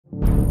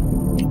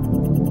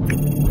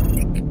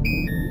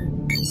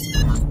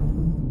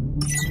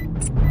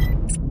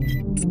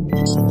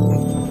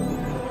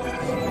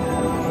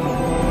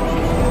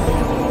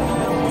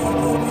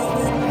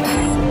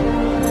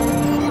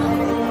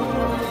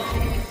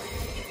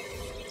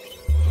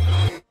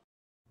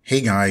Hey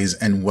guys,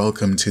 and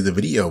welcome to the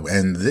video,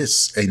 and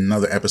this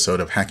another episode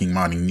of Hacking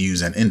Modding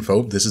News and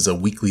Info. This is a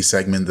weekly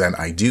segment that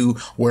I do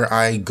where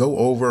I go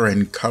over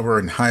and cover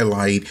and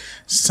highlight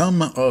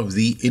some of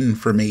the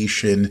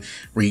information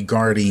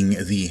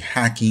regarding the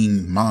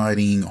hacking,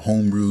 modding,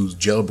 homebrews,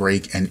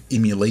 jailbreak, and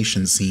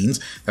emulation scenes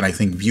that I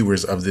think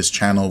viewers of this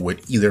channel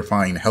would either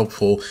find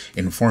helpful,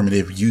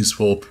 informative,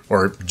 useful,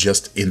 or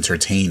just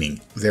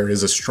entertaining. There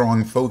is a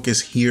strong focus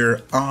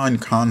here on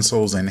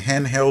consoles and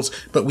handhelds,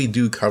 but we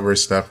do cover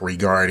stuff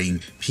regarding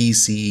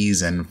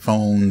PCs and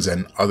phones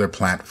and other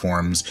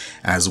platforms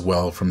as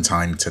well from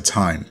time to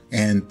time.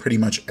 And pretty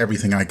much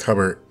everything I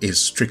cover is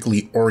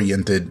strictly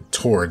oriented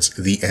towards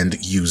the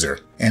end user.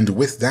 And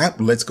with that,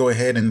 let's go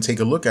ahead and take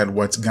a look at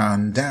what's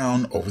gone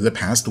down over the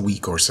past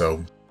week or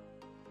so.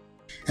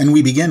 And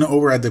we begin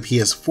over at the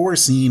PS4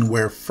 scene,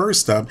 where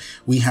first up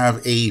we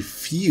have a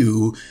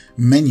few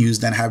menus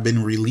that have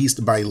been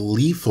released by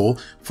Leeful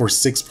for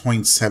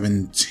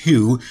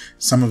 6.72.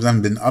 Some of them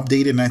have been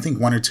updated, and I think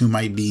one or two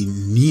might be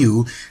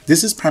new.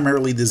 This is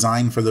primarily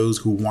designed for those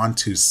who want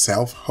to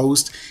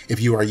self-host. If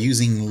you are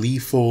using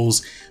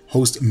Leeful's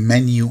host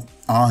menu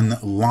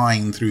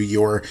online through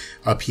your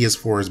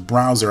PS4's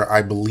browser,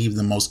 I believe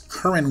the most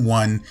current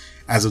one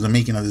as of the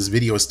making of this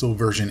video is still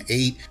version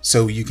 8,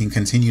 so you can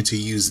continue to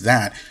use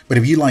that. But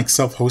if you like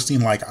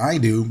self-hosting like I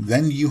do,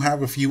 then you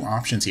have a few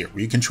options here.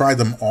 You can try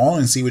them all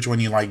and see which one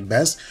you like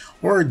best,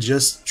 or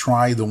just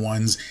try the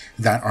ones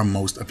that are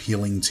most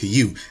appealing to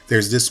you.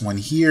 There's this one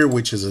here,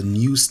 which is a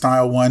new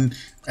style one,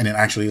 and it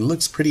actually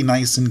looks pretty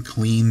nice and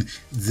clean.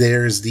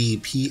 There's the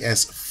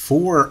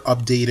PS4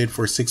 updated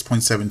for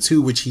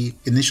 6.72, which he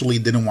initially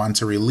didn't want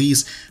to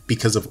release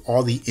because of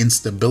all the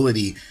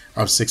instability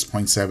of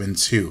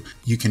 6.72.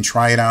 You can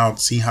try it out,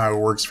 see how it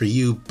works for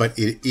you, but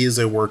it is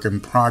a work in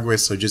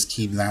progress, so just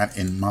keep that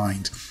in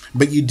mind.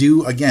 But you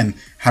do, again,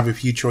 have a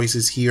few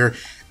choices here.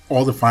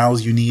 All the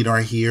files you need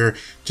are here.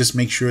 Just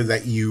make sure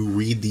that you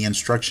read the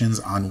instructions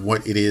on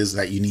what it is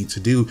that you need to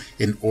do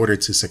in order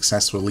to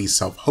successfully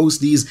self-host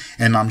these.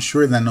 And I'm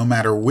sure that no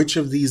matter which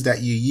of these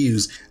that you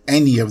use,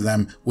 any of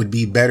them would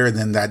be better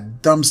than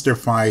that dumpster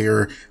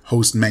fire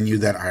host menu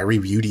that I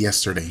reviewed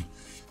yesterday.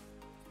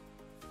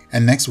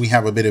 And next we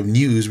have a bit of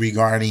news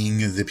regarding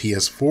the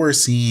PS4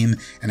 scene,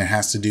 and it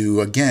has to do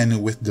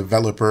again with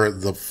developer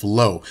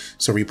theFl0w.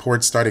 So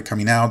reports started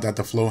coming out that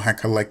theFl0w had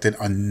collected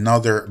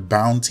another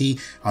bounty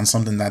on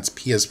something that's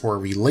PS4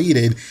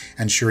 related,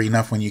 and sure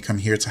enough, when you come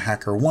here to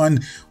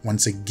HackerOne,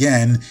 once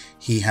again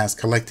he has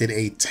collected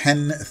a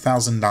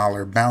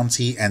 $10,000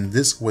 bounty, and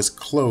this was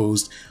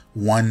closed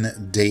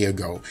 1 day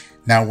ago.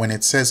 Now, when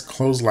it says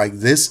closed like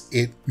this,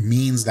 it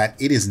means that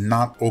it is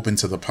not open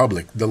to the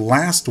public. The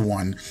last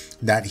one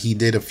that he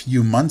did a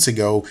few months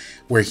ago,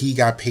 where he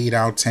got paid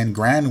out 10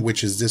 grand,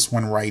 which is this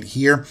one right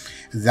here,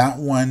 that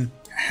one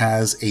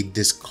has a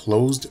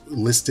disclosed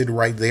listed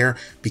right there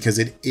because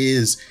it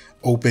is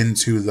open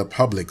to the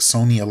public.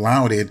 Sony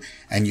allowed it,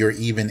 and you're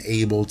even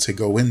able to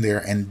go in there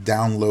and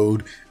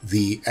download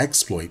the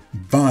exploit.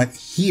 But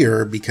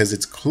here, because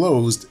it's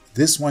closed,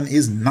 this one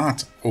is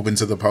not open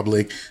to the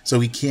public, so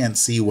we can't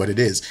see what it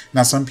is.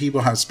 Now, some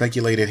people have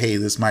speculated, hey,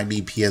 this might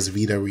be PS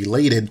Vita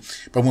related,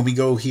 but when we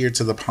go here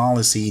to the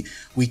policy,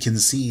 we can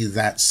see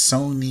that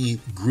Sony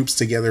groups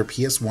together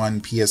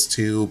PS1,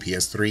 PS2,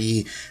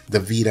 PS3, the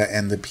Vita,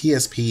 and the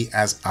PSP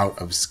as out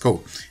of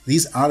scope.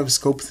 These out of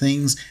scope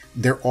things,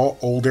 they're all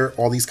older,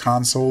 all these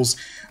consoles.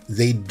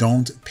 They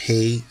don't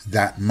pay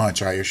that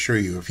much, I assure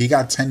you. If he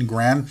got 10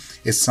 grand,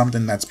 it's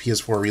something that's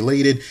PS4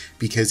 related,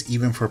 because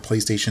even for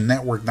PlayStation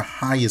Network, the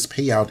highest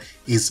payout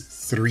is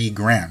 3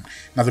 grand.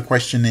 Now the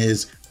question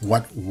is,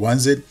 what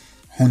was it?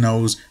 Who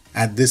knows?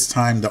 At this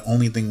time, the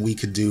only thing we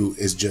could do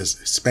is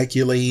just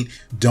speculate.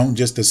 Don't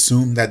just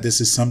assume that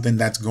this is something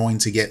that's going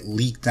to get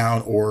leaked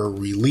out or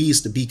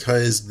released,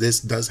 because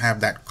this does have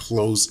that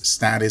closed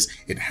status.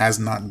 It has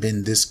not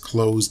been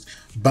disclosed,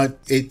 but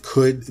it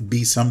could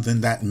be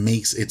something that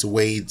makes its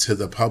way to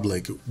the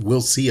public.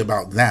 We'll see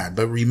about that.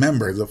 But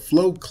remember,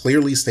 theFl0w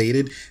clearly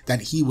stated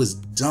that he was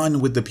done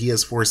with the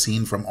PS4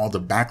 scene from all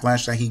the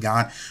backlash that he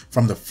got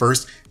from the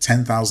first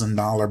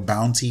 $10,000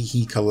 bounty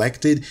he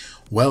collected.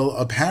 Well,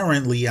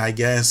 apparently, I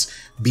guess,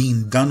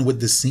 being done with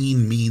the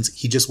scene means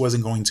he just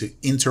wasn't going to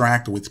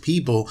interact with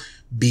people,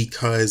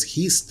 because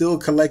he's still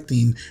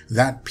collecting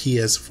that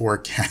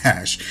PS4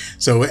 cash.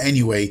 So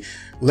anyway,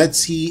 let's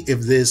see if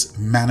this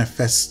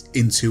manifests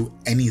into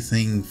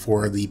anything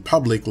for the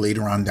public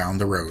later on down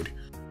the road.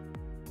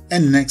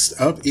 And next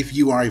up, if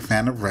you are a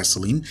fan of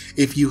wrestling,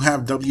 if you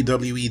have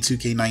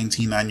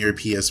wwe2k19 on your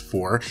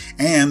PS4,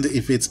 and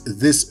if it's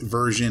this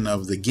version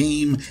of the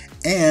game,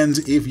 and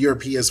if your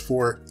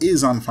PS4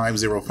 is on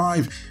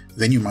 505,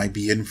 then you might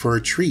be in for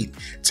a treat.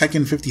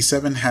 Tekken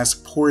 57 has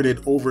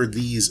ported over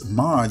these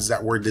mods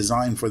that were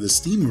designed for the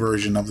Steam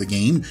version of the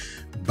game,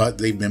 but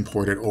they've been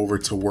ported over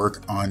to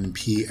work on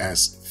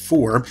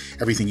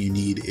PS4. Everything you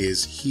need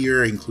is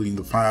here, including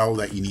the file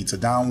that you need to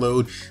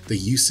download, the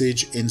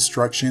usage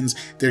instructions.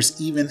 There's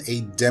even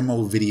a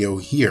demo video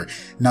here.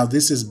 Now,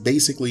 this is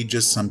basically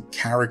just some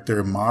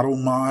character model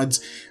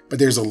mods, but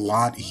there's a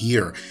lot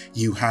here.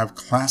 You have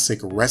classic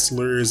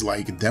wrestlers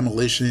like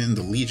Demolition,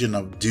 the Legion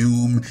of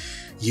Doom.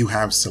 You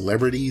have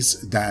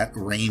celebrities that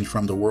range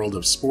from the world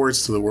of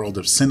sports to the world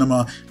of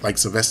cinema, like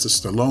Sylvester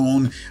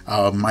Stallone.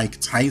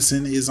 Mike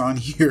Tyson is on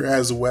here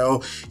as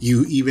well.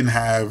 You even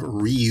have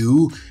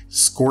Ryu,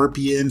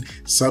 Scorpion,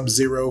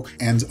 Sub-Zero,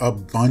 and a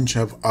bunch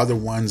of other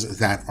ones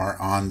that are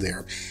on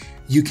there.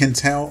 You can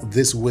tell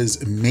this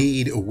was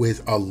made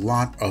with a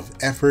lot of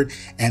effort,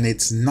 and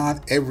it's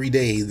not every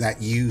day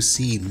that you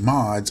see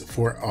mods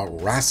for a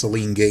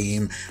wrestling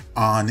game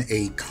on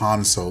a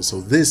console. So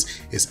this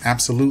is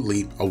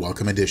absolutely a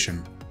welcome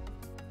addition.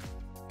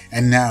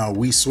 And now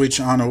we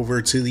switch on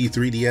over to the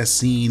 3DS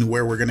scene,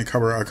 where we're going to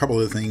cover a couple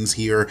of things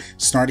here,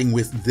 starting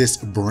with this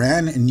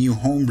brand new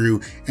homebrew,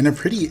 and a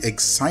pretty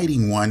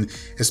exciting one,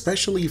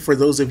 especially for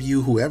those of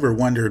you who ever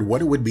wondered what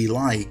it would be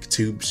like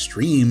to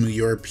stream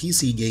your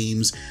PC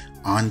games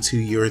onto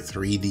your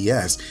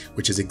 3DS,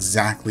 which is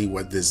exactly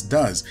what this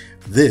does.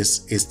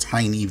 This is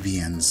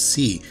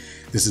TinyVNC.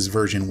 This is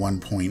version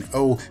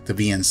 1.0. The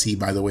VNC,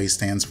 by the way,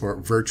 stands for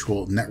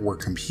Virtual Network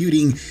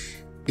Computing.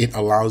 It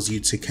allows you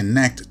to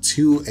connect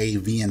to a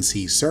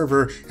VNC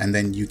server, and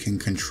then you can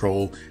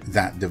control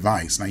that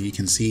device. Now you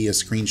can see a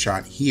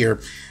screenshot here.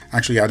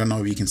 Actually, I don't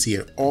know if you can see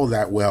it all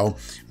that well,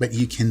 but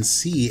you can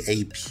see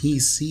a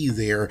PC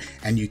there,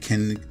 and you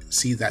can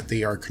see that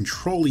they are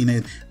controlling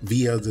it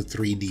via the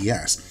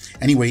 3DS.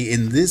 Anyway,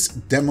 in this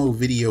demo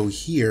video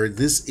here,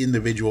 this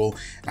individual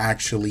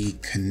actually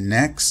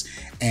connects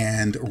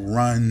and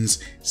runs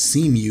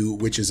CEMU,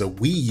 which is a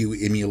Wii U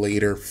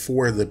emulator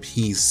for the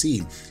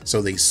PC.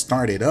 So they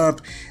start it up,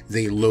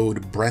 they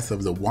load Breath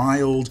of the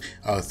Wild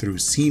through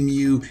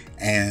CEMU,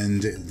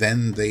 and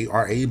then they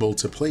are able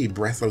to play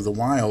Breath of the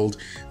Wild,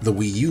 the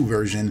Wii U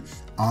version,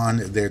 on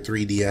their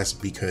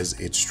 3DS because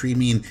it's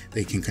streaming,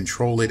 they can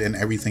control it and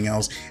everything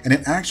else. And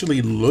it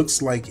actually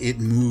looks like it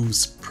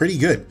moves pretty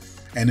good,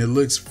 and it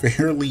looks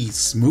fairly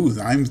smooth.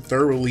 I'm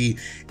thoroughly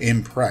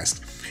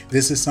impressed.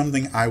 This is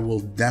something I will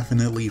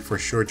definitely for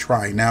sure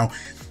try. Now,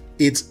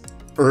 it's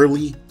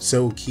early,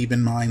 so keep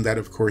in mind that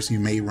of course you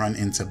may run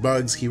into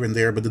bugs here and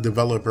there, but the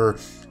developer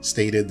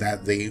stated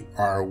that they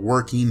are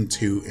working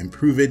to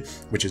improve it,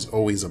 which is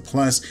always a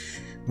plus.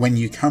 When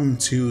you come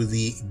to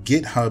the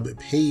GitHub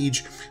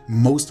page,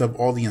 most of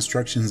all the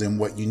instructions and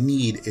what you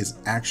need is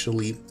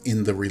actually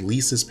in the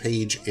releases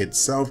page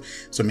itself.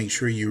 So make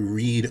sure you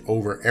read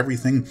over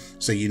everything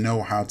so you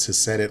know how to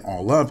set it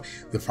all up.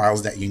 The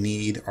files that you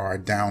need are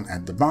down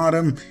at the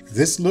bottom.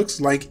 This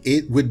looks like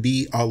it would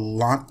be a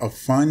lot of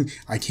fun.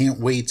 I can't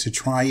wait to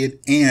try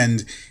it,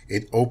 and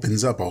it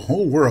opens up a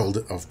whole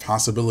world of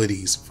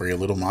possibilities for your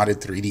little modded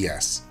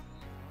 3DS.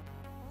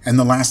 And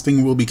the last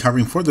thing we'll be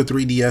covering for the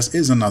 3DS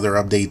is another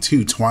update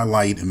to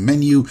Twilight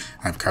Menu.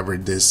 I've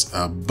covered this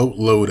a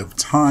boatload of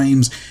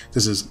times.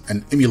 This is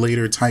an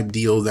emulator type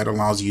deal that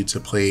allows you to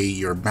play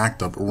your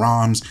backed up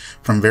ROMs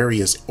from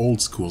various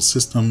old school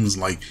systems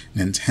like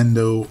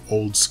Nintendo,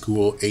 old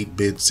school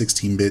 8-bit,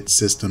 16-bit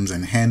systems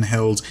and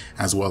handhelds,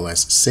 as well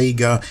as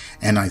Sega.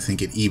 And I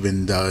think it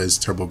even does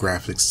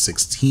TurboGrafx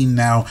 16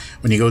 now.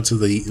 When you go to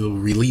the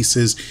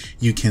releases,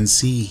 you can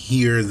see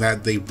here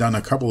that they've done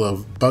a couple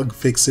of bug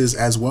fixes,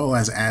 as well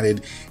as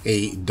added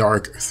a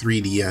dark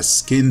 3DS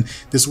skin.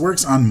 This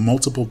works on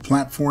multiple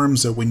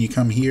platforms, so when you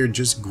come here,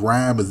 just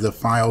grab the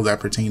file that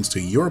pertains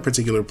to your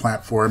particular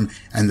platform,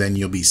 and then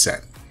you'll be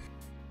set.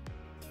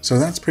 So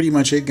that's pretty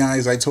much it,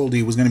 guys. I told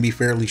you it was going to be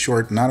fairly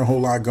short, not a whole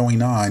lot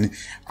going on.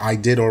 I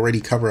did already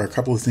cover a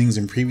couple of things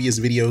in previous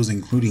videos,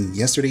 including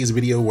yesterday's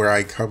video where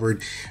I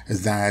covered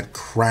that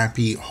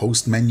crappy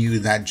host menu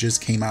that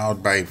just came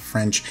out by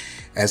French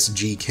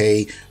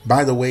SGK.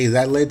 By the way,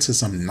 that led to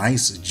some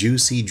nice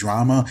juicy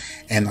drama,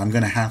 and I'm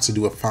going to have to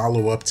do a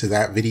follow-up to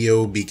that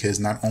video because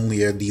not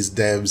only are these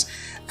devs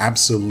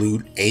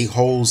absolute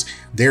a-holes,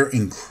 they're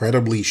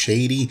incredibly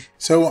shady.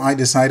 So I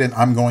decided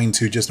I'm going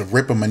to just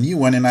rip them a new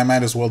one, and I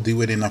might as well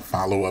do it in a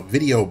follow-up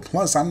video.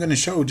 Plus, I'm going to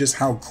show just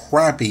how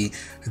crappy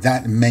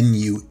that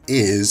menu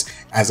is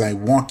as I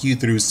walk you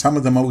through some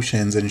of the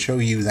motions and show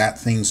you that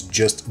things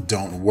just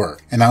don't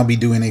work. And I'll be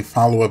doing a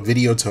follow-up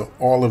video to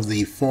all of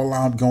the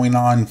fallout going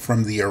on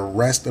from the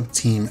arrest of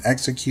Team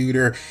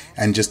Executor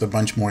and just a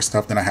bunch more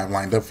stuff that I have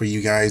lined up for you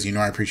guys. You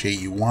know I appreciate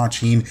you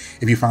watching.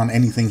 If you found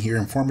anything here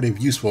informative,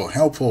 useful,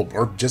 helpful,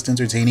 or just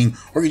entertaining,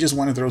 or you just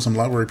want to throw some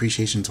love or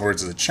appreciation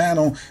towards the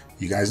channel,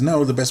 you guys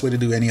know the best way to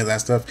do any of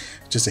that stuff,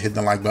 just to hit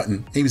the like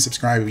button, maybe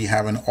subscribe if you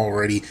haven't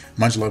already.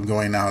 Much love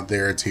going out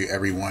there to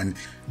everyone.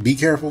 Be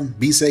careful,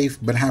 be safe,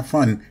 but have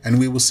fun, and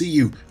we will see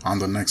you on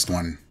the next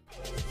one.